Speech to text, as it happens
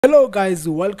Hello guys,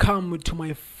 welcome to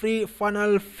my free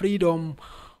funnel freedom.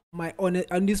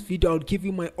 On this video I'll give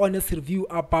you my honest review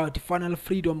about funnel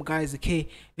freedom, guys. Okay,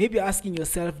 maybe asking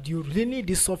yourself, do you really need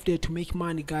this software to make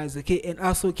money, guys? Okay, and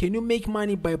also, can you make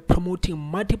money by promoting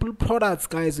multiple products,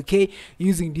 guys? Okay,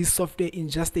 using this software in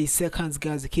just a seconds,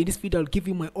 guys. Okay, this video I'll give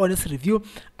you my honest review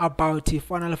about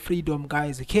funnel freedom,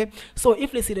 guys. Okay, so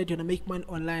if let's say that you want to make money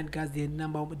online, guys, this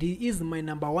is my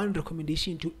number one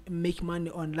recommendation to make money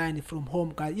online from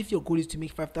home, guys. If your goal is to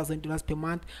make $5,000 per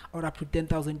month or up to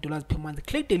 $10,000 per month,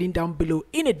 click the link down below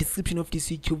in the description of this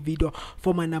YouTube video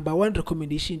for my number one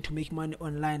recommendation to make money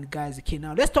online, guys. Okay,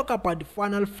 now let's talk about the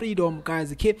funnel freedom,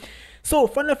 guys. Okay, so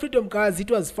funnel freedom, guys, it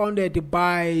was founded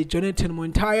by Jonathan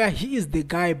Montoya. He is the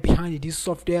guy behind this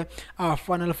software,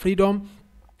 funnel freedom.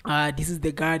 This is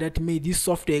the guy that made this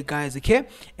software, guys. Okay,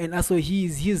 and also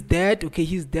he's dead. Okay,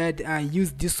 his dad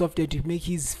used this software to make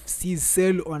his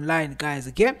sale online, guys.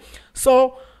 Okay,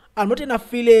 so I'm not an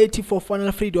affiliate for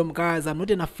funnel freedom, guys. I'm not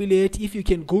an affiliate. If you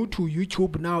can go to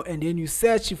YouTube now and then you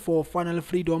search for funnel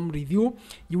freedom review,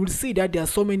 you will see that there are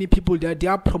so many people that they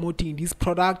are promoting this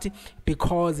product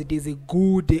because it is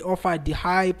they offer the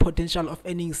high potential of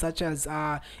earnings, such as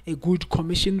a good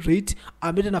commission rate.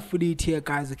 I'm not an affiliate here,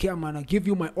 guys. Okay, I'm gonna give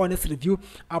you my honest review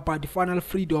about the funnel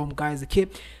freedom, guys. Okay,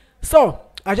 so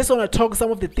I just want to talk some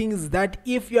of the things that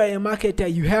if you are a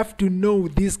marketer, you have to know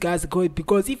this, guys,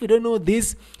 because if you don't know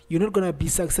this, you're not going to be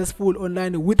successful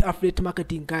online with affiliate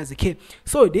marketing, guys. Okay,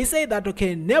 so they say that,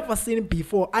 okay, never seen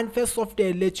before, unfair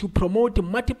software lets you promote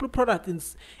multiple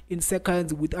products in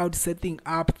seconds without setting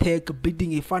up tech,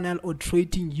 building a funnel, or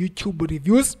trading YouTube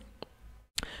reviews.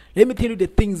 Let me tell you the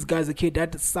things, guys, okay,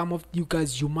 that some of you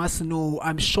guys, you must know.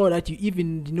 I'm sure that you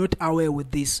even not aware with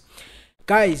this,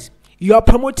 guys. You are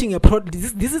promoting a product.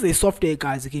 This is a software,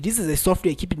 guys. Okay, this is a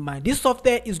software. Keep in mind, this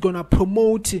software is gonna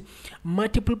promote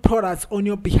multiple products on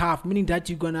your behalf, meaning that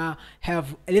you're gonna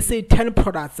have, let's say, 10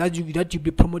 products that you'll be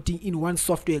promoting in one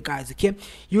software, guys. Okay,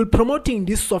 you're promoting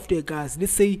this software, guys.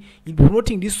 Let's say you're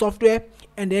promoting this software,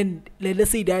 and then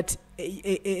let's say that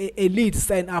a lead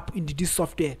sign up into this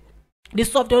software.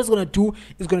 This software is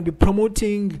gonna be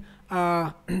promoting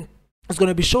it's going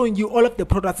to be showing you all of the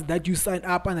products that you sign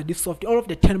up under this software, all of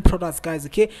the 10 products, guys.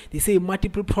 Okay, they say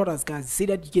multiple products, guys. They say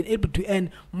that you can able to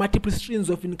earn multiple streams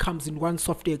of incomes in one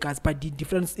software, guys, by the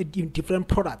different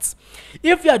products.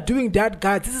 If you are doing that,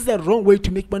 guys, this is the wrong way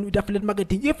to make money with affiliate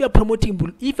marketing. If you are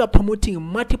promoting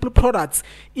multiple products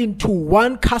into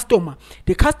one customer,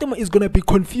 the customer is going to be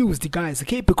confused, guys.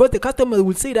 Okay, because the customer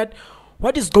will say that,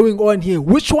 what is going on here?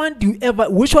 Which one do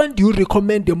you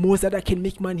recommend the most that I can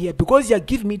make money here? Because you are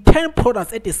giving me 10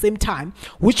 products at the same time.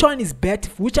 Which one is best?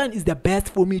 Which one is the best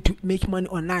for me to make money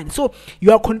online? So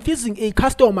you are confusing a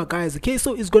customer, guys. Okay,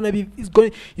 so you're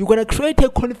gonna create a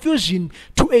confusion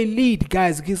to a lead,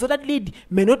 guys. Okay, so that lead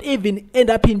may not even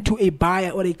end up into a buyer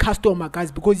or a customer,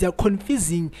 guys, because you are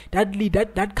confusing that lead,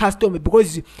 that customer,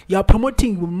 because you are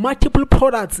promoting multiple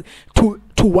products to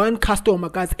one customer,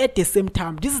 guys, at the same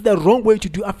time. This is the wrong way to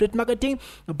do affiliate marketing,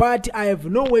 but I have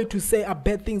no way to say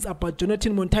bad things about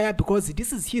Jonathan Montoya because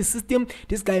this is his system.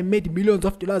 This guy made millions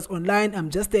of dollars online. I'm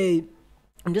just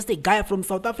a guy from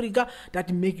South Africa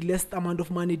that make less amount of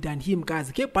money than him, guys.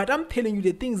 Okay, but I'm telling you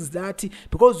the things that,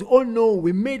 because we all know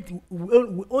we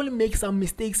all make some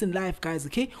mistakes in life, guys.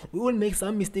 Okay, we all make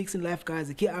some mistakes in life,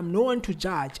 guys. Okay, I'm no one to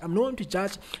judge.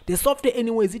 The software,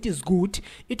 anyways, it is good.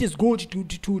 It is good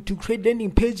to create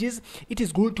landing pages. It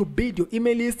is good to build your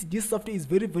email list. This software is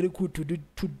very, very good to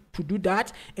do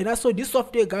that. And also, this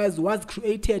software, guys, was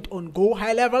created on Go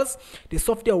High Levels. The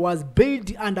software was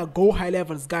built under Go High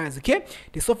Levels, guys. Okay,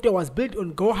 the software was built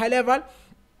on Go High Level.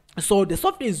 So the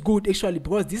software is good, actually,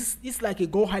 because this is like a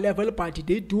Go High Level, but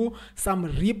they do some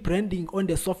rebranding on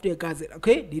the software, guys.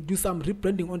 Okay, they do some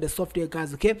rebranding on the software,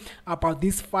 guys. Okay, about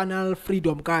this funnel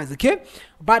freedom, guys. Okay,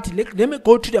 but let me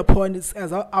go to the point.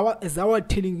 As I was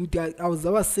telling you that I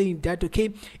was saying that,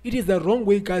 okay, it is the wrong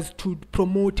way, guys, to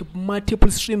promote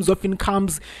multiple streams of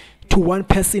incomes to one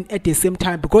person at the same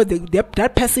time, because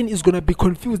that person is going to be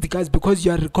confused, guys, because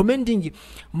you are recommending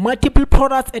multiple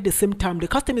products at the same time. The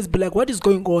customers be like, what is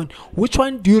going on? Which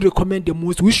one do you recommend the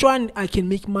most? Which one I can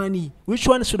make money? Which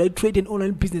one should I trade in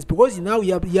online business? Because now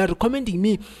you are recommending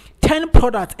me 10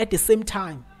 products at the same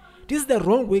time. This is the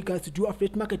wrong way, guys, to do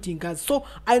affiliate marketing, guys. So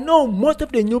I know most of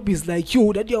the newbies like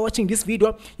you that you're watching this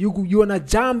video, you wanna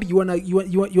jump, you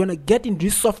wanna get into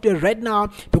this software right now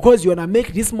because you wanna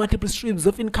make these multiple streams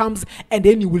of incomes, and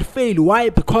then you will fail.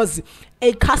 Why? Because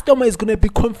a customer is gonna be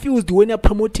confused when you're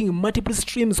promoting multiple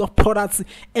streams of products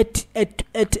at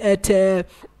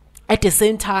the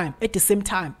same time,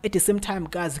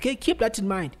 guys. Okay, keep that in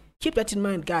mind. Keep that in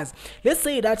mind, guys. Let's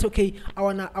say that, okay, I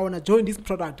wanna join this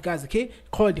product, guys, okay,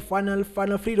 called the Funnel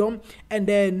Freedom, and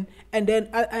then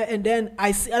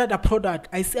I see another product.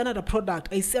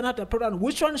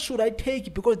 Which one should I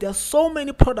take? Because there are so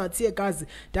many products here, guys.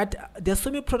 That there's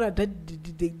so many products that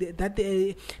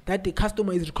the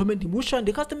customer is recommending. Which one?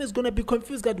 The customer is gonna be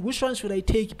confused, guys. Which one should I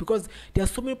take? Because there are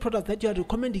so many products that you are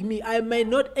recommending me. I might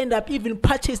not end up even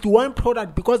purchased one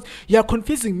product because you are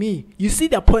confusing me. You see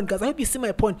the point, guys? I hope you see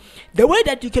my point. The way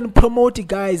that you can promote,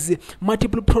 guys,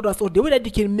 multiple products, or the way that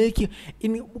you can make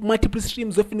in multiple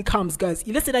streams of incomes, guys.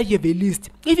 Let's say that you have a list.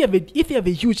 If you have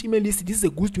a huge email list, this is a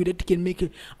good way that you can make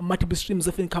multiple streams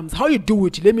of incomes. How you do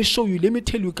it? Let me show you. Let me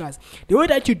tell you, guys. The way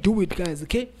that you do it, guys,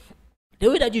 okay? The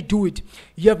way that you do it,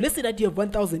 let's say that you have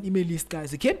 1,000 email lists,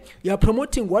 guys, okay? You are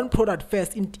promoting one product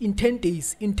first in 10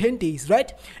 days,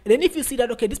 right? And then if you see that,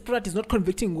 okay, this product is not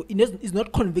converting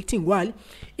well,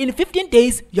 in 15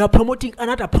 days, you are promoting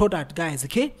another product, guys,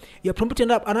 okay? You are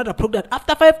promoting another product.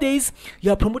 After 5 days,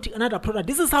 you are promoting another product.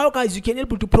 This is how, guys, you can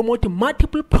able to promote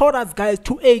multiple products, guys,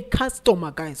 to a customer,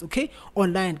 guys, okay?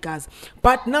 Online, guys.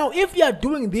 But now, if you are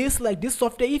doing this, like this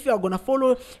software, if you are going to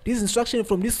follow this instruction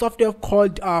from this software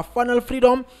called Funnel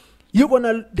Freedom,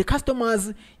 the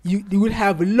customers, you will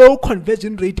have low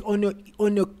conversion rate on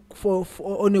your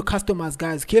customers,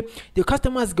 guys, okay? The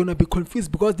customers gonna be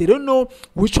confused because they don't know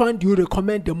which one do you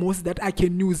recommend the most that I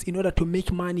can use in order to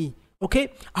make money.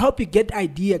 Okay, I hope you get the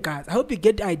idea, guys.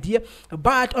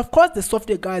 But of course, the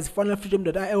software, guys,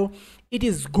 funnelfreedom.io, it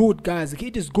is good, guys. Okay,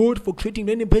 it is good for creating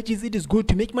landing pages. It is good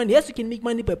to make money. Yes, you can make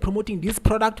money by promoting this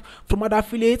product from other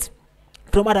affiliates,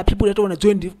 from other people that want to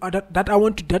join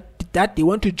that they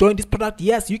want to join this product.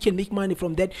 Yes, you can make money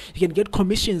from that. You can get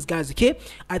commissions, guys, okay?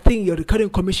 I think you're recurring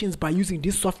commissions by using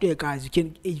this software, guys. You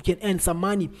can earn some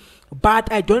money, but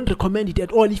I don't recommend it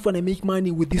at all if you want to make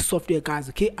money with this software, guys,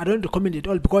 okay? I don't recommend it at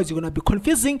all because you're gonna be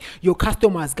confusing your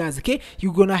customers, guys, okay?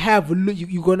 You will have low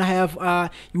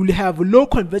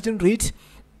conversion rate,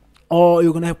 or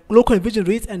you're gonna have low conversion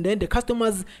rates, and then the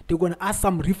customers, they're gonna ask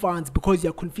some refunds because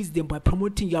you're confusing them by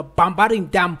promoting, you're bombarding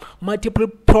them multiple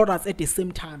products at the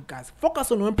same time, guys.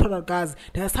 Focus on one product, guys.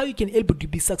 That's how you can able to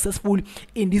be successful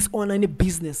in this online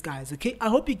business, guys, okay? I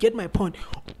hope you get my point.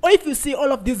 Or if you see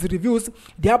all of these reviews,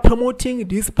 they are promoting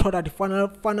this product,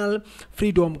 Funnel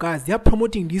Freedom, guys. They are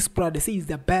promoting this product. They say it's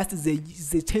the best,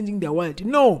 it's changing the world.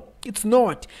 No, it's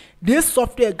not. This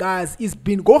software, guys, it's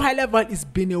been Go High Level. It's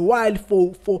been a while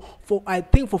for I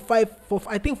think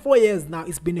 4 years now.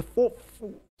 It's been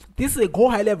this is a Go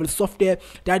High Level software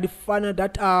that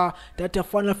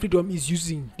Funnel Freedom is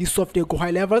using. This software, Go High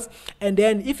Levels. And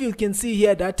then if you can see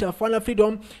here that Funnel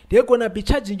Freedom, they're gonna be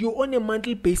charging you on a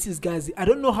monthly basis, guys. I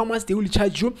don't know how much they will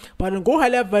charge you, but on Go High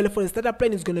Level, for the starter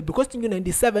plan, is gonna be costing you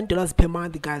 $97 per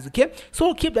month, guys, okay?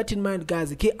 So keep that in mind,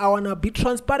 guys, okay? I wanna be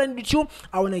transparent with you.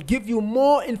 I wanna give you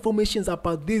more information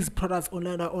about these products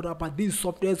online, or about these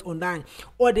softwares online.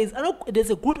 Or there's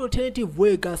a good alternative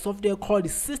way, guys, software called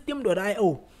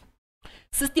System.io.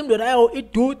 System.io,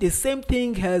 it do the same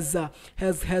thing as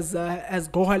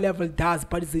Go High Level does,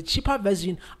 but it's a cheaper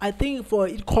version. I think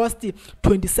it costs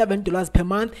 $27 per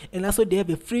month, and also they have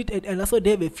a free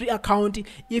account.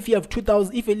 If you have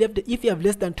 2,000, if you have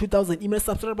less than 2,000 email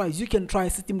subscribers, you can try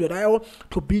System.io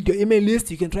to build your email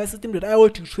list. You can try System.io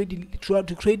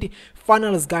to create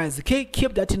funnels, guys, okay?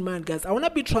 Keep that in mind, guys. I want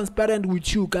to be transparent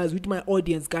with you guys, with my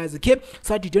audience, guys, okay?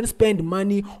 So that you don't spend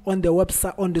money on the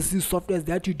website, on the softwares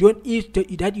that you don't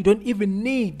even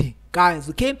need, guys,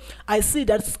 okay? I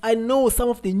know some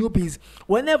of the newbies,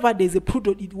 whenever there's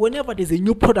a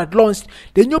new product launched,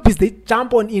 the newbies, they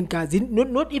jump on in, guys. They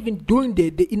not even doing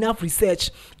the enough research.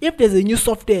 If there's a new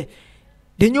software,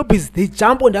 the newbies, they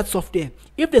jump on that software.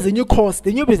 If there's a new course,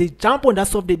 the newbies, they jump on that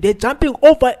software. They're jumping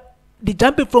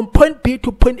from point B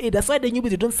to point A. That's why the newbies,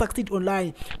 they don't succeed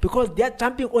online, because they're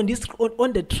jumping on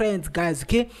the trends, guys,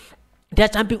 okay? They're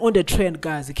jumping on the trend,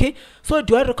 guys, okay? So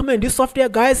do I recommend this software,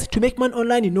 guys, to make money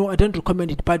online? No, I don't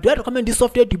recommend it. But do I recommend this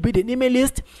software to build an email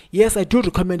list? Yes, I do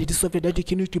recommend this software that you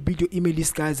can use to build your email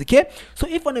list, guys, okay? So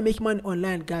if you want to make money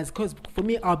online, guys, because for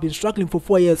me, I've been struggling for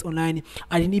 4 years online.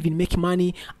 I didn't even make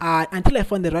money until I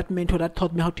found the right mentor that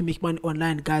taught me how to make money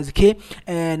online, guys, okay?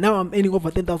 And now I'm earning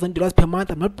over $10,000 per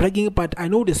month. I'm not bragging, but I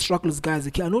know the struggles, guys,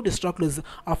 okay? I know the struggles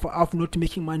of not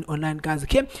making money online, guys,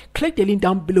 okay? Click the link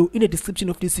down below in the description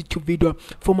of this YouTube video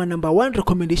for my number 1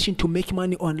 recommendation to make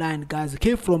money online, guys,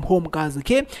 okay? From home, guys,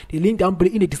 okay? The link down below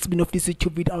in the description of this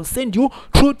YouTube video. I'll send you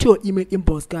through to your email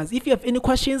inbox, guys. If you have any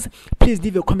questions, please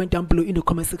leave a comment down below in the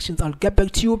comment sections. I'll get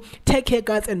back to you. Take care,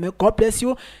 guys, and may God bless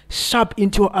you. Sharp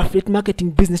into your affiliate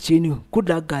marketing business journey. Good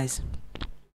luck, guys.